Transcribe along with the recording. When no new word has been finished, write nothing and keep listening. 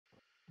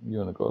You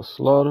wanna go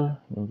slaughter?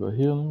 You wanna go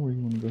healing? Where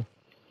you wanna go?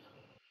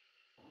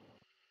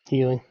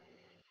 Healing.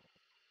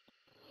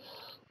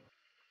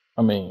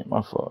 I mean,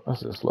 my fault. I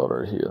said slaughter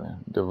or healing.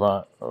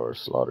 Davant or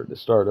slaughter to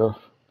start off.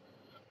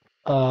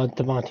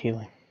 Davant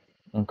healing.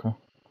 Okay.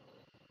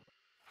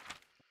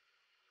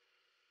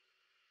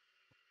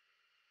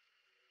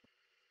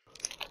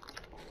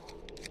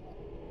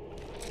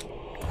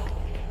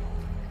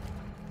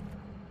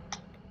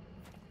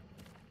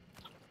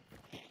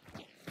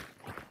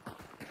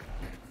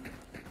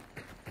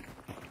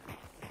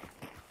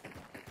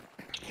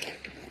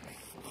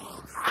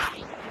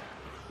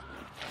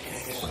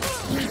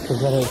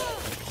 Was that a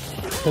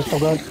pistol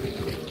grunt?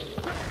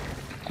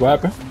 What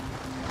happened?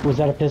 Was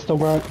that a pistol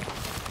grunt?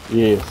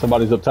 Yeah,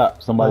 somebody's up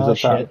top. Somebody's Oh up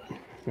top. shit.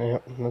 Yeah,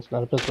 that's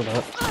not a pistol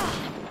grunt.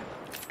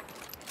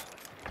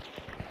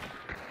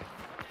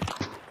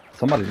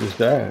 Somebody just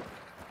died.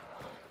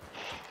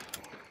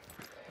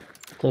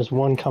 There's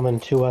one coming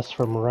to us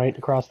from right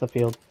across the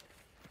field.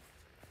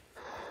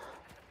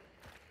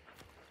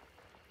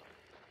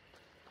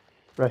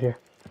 Right here.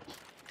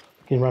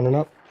 He's running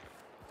up.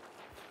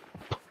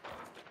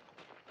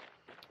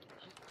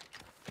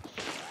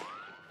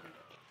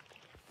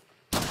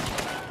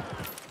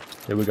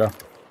 Here we go.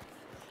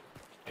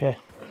 Okay.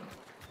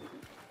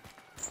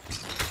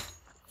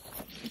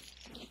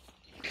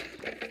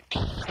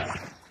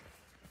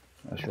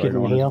 That's Give right him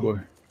on a this heal. boy.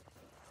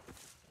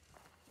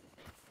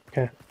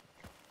 Okay.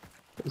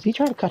 Is he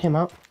trying to cut him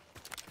out?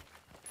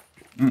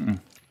 Mm-mm.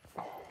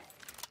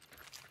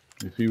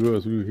 If he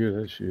was, we would hear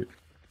that shit.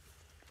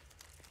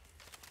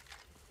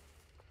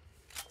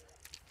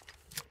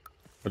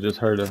 I just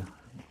heard a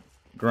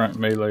grunt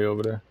melee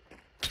over there.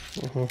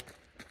 Mm-hmm.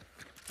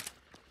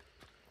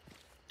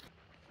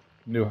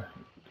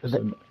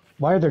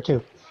 Why are there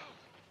two?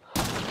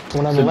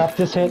 One on the left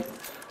just hit.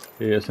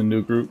 Yeah, it's a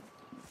new group.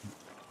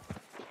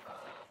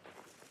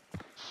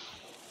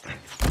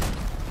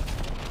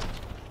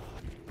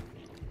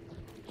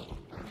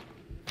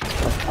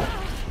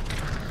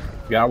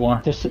 Got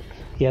one. There's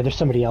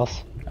somebody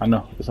else. I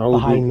know. It's a whole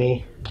behind group.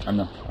 me. I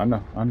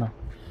know.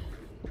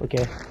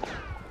 Okay.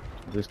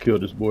 I just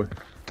killed this boy.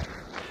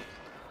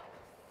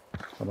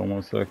 Hold on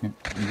 1 second.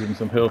 I'm getting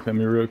some health in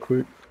me real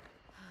quick.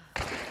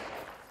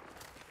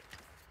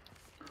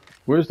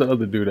 Where's the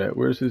other dude at?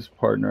 Where's his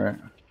partner at?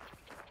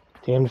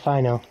 Damned if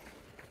I know.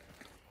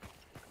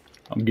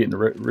 I'm getting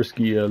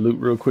risky loot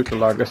real quick to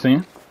lock us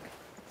in.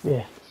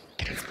 Yeah.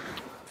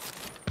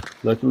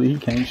 Luckily, he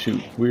can't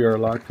shoot. We are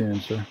locked in,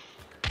 sir.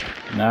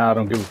 Now I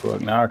don't give a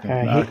fuck. Now I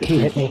can. He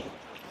hit me.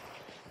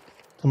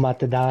 I'm about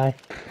to die.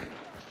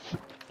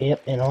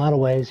 Yep, in a lot of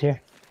ways here.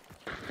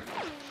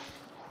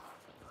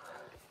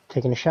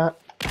 Taking a shot.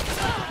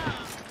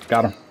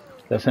 Got him.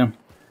 That's him.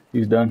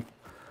 He's done.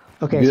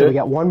 Okay, so we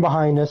got one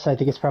behind us. I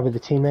think it's probably the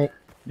teammate.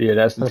 Yeah,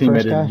 that's the teammate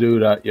of the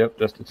dude. Yep,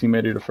 that's the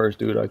teammate of the first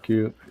dude I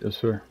killed. Yes,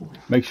 sir.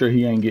 Make sure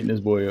he ain't getting this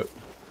boy up.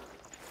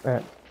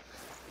 Alright.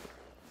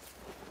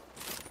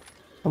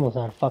 Almost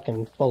out of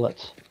fucking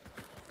bullets.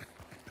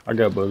 I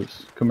got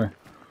bullets. Come here.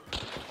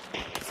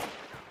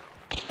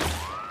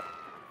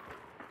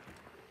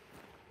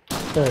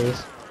 There he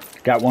is.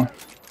 Got one.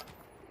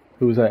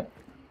 Who was that?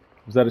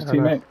 Was that his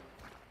teammate? Know.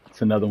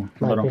 It's another one.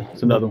 Hold on.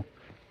 It's another one.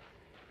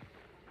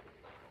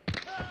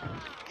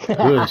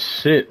 Good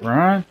shit,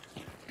 Ryan.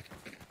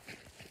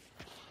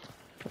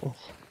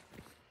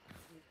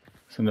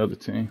 It's another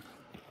team.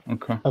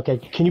 Okay. Okay,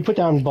 can you put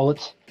down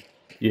bullets?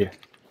 Yeah.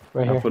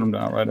 Right here. I'll put them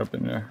down right up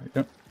in there.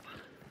 Yep.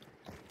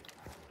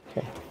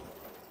 Okay.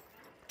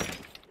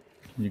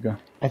 You go.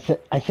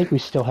 I think we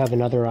still have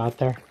another out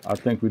there. I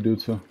think we do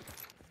too.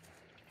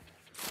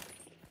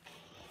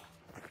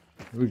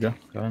 Here we go.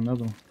 Got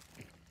another one.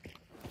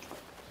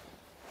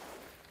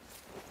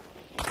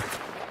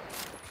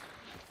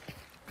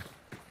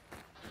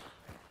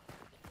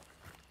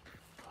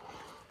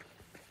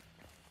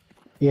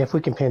 Yeah, if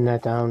we can pin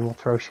that down, we'll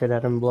throw shit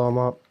at him and blow him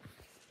up.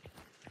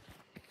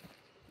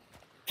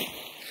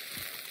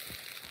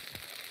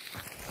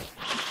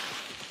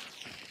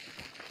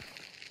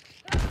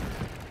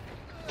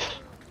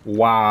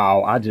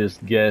 Wow, I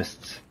just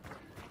guessed.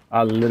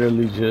 I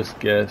literally just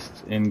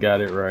guessed and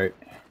got it right.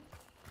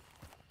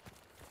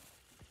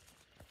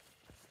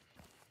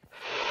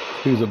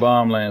 He's a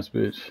bomb lance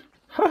bitch.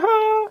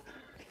 Haha.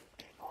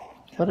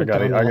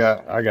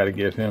 I gotta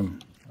give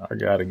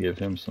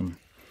him some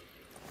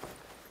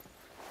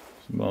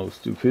old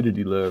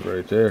stupidity love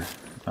right there.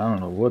 I don't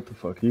know what the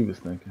fuck he was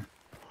thinking.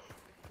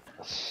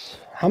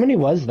 How many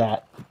was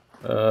that?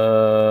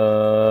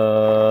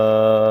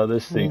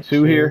 Let's see,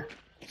 2 here,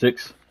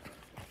 6.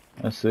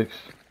 That's 6.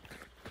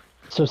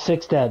 So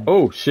 6 dead.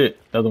 Oh shit!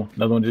 Another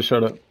one just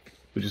showed up.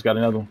 We just got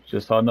another one.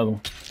 Just saw another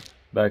one.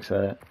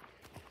 Backside.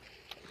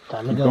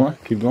 Time to go.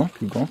 Keep going.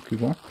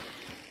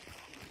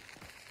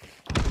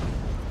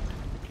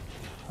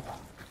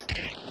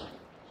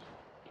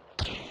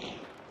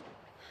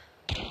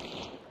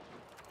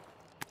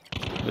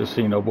 Just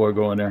see no boy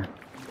going there.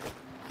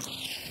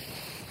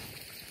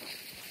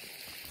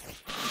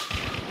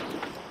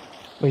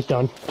 He's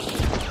done.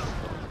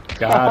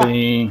 Got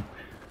him.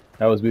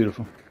 That was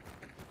beautiful.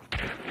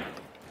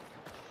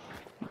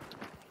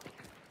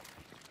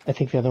 I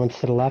think the other one's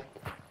to the left.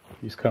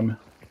 He's coming.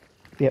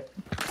 Yep.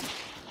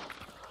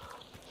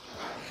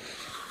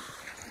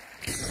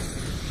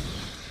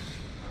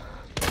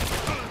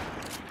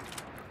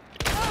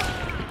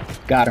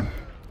 Got him.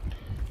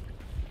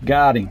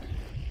 Got him.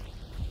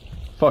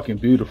 Fucking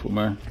beautiful,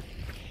 man.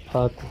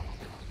 Fuck.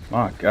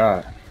 My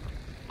God.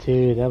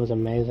 Dude, that was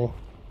amazing.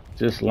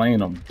 Just laying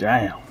them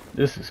down.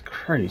 This is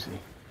crazy.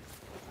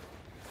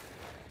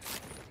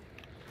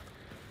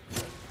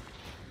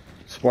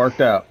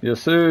 Sparked out.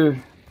 Yes,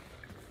 sir.